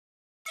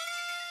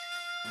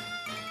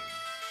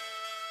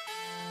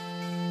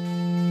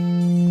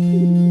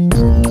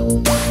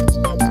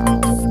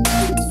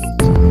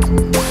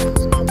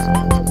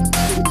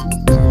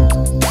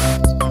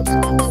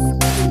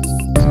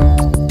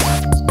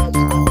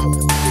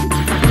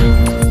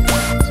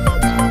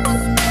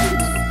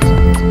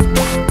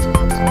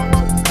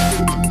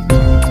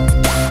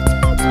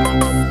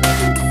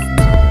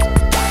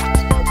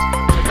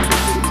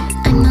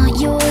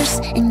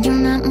And you're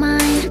not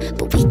mine,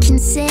 but we can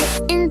sit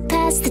and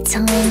pass the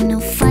time. No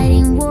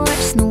fighting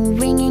wars, no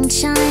ringing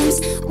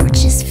chimes. We're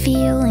just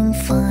feeling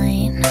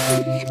fine.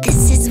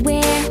 This is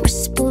where we're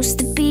supposed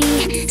to be,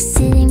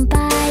 sitting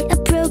by a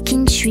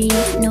broken tree.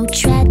 No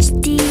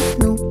tragedy,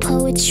 no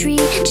poetry,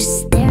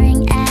 just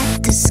staring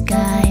at the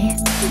sky.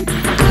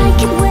 I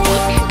could wait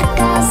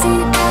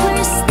 1,000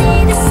 hours,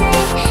 stay the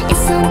same in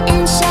sun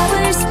and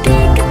showers.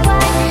 Big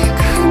goodbye,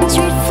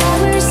 100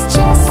 flowers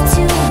just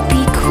to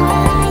be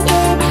quiet.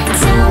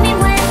 Tell me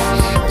when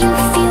you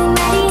feel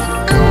ready,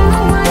 I'm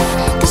the one,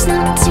 there's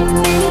not too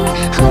many.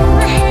 Hold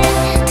my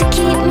hand to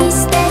keep me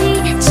steady,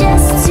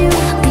 just to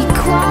be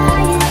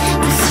quiet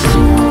with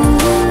you.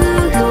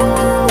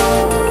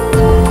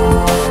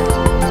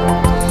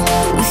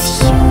 With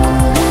you.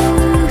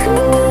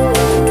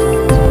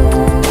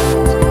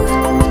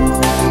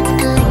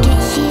 I like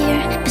it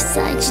here,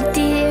 beside you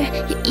dear.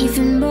 You're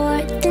even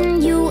more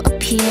than you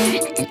appear.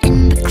 And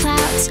in the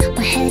clouds,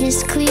 my head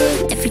is clear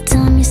every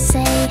time you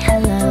say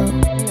hello.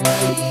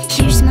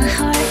 Here's my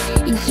heart,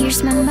 and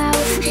here's my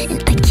mouth,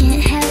 and I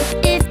can't help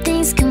if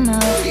things come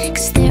out.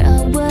 'Cause there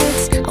are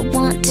words I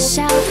want to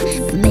shout,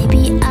 but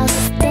maybe I'll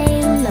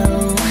stay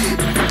low.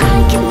 I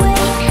can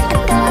wait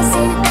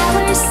 1,000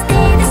 hours,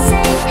 stay the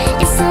same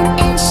in sun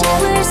and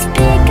showers.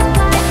 Big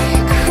goodbye,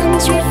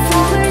 100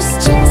 flowers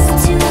just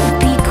to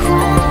be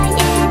quiet.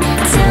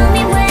 Tell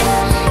me when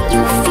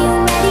you feel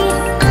ready,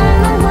 I'm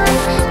the one,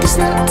 there's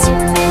not too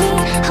many.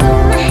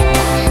 Hold my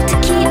hand to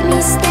keep me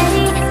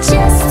steady,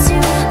 just to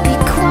be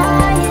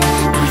quiet.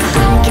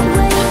 I can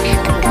wait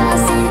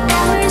 1,000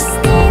 hours,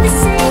 stay the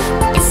same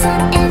in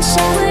sun and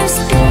showers.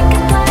 Big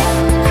goodbye,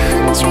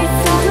 100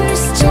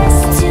 flowers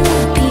just to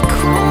be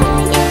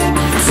quiet.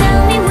 Tell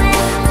me when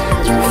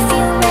you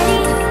feel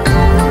ready,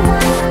 I'm the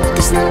one,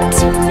 there's not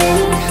too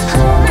many.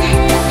 Hold my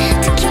hand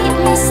to keep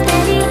me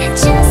steady,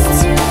 just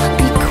to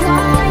be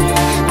quiet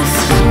with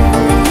you.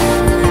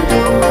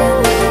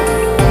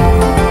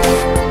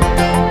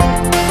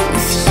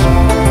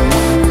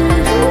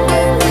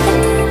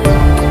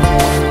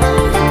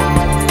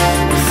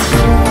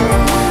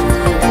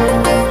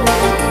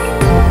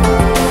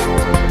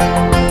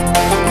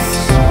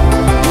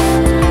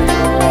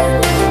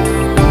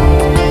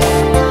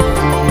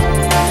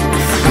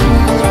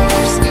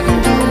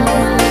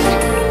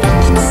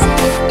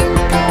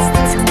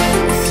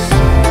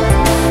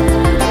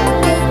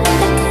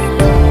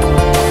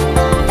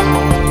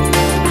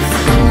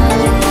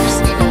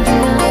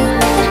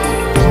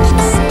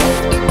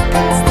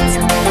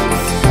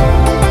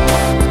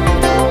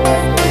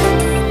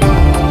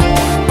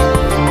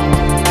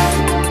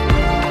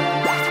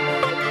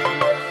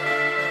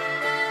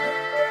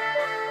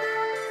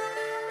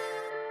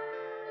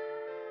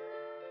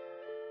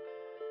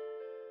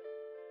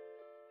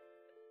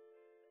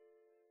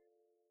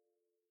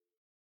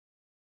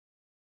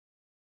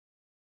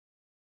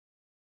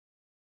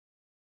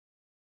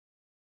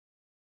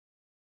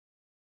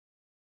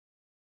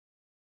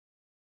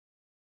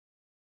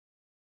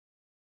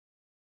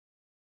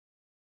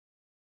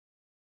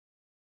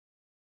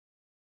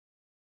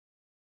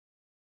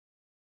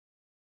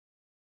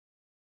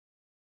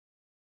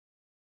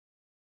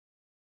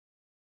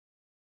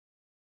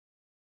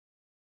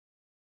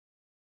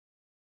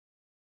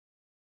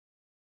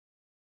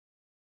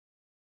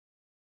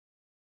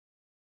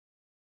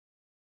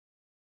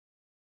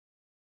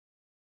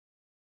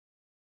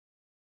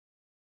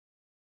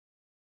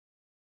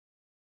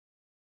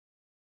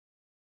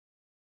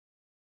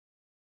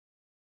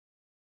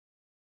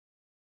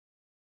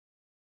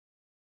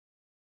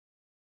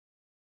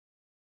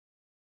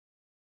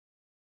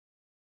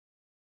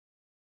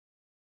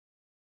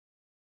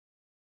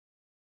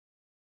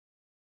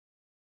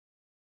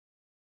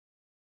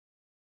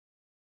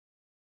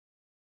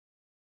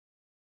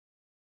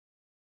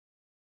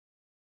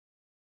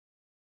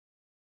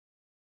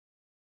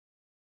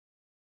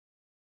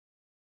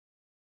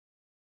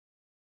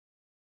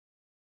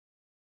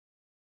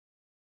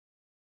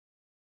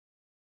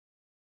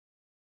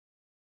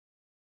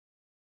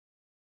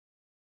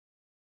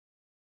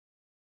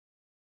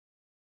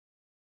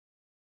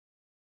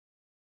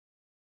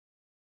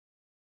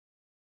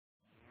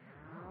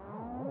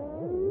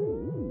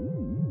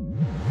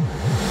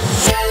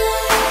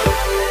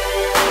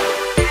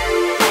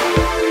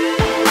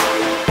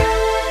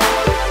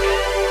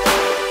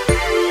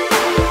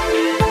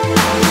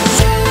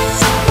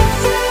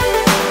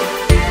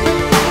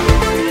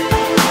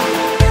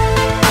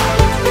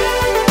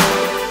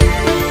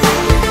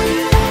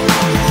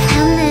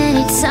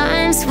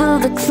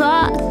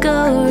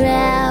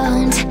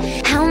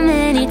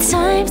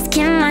 times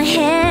can my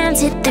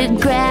hands hit the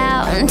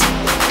ground?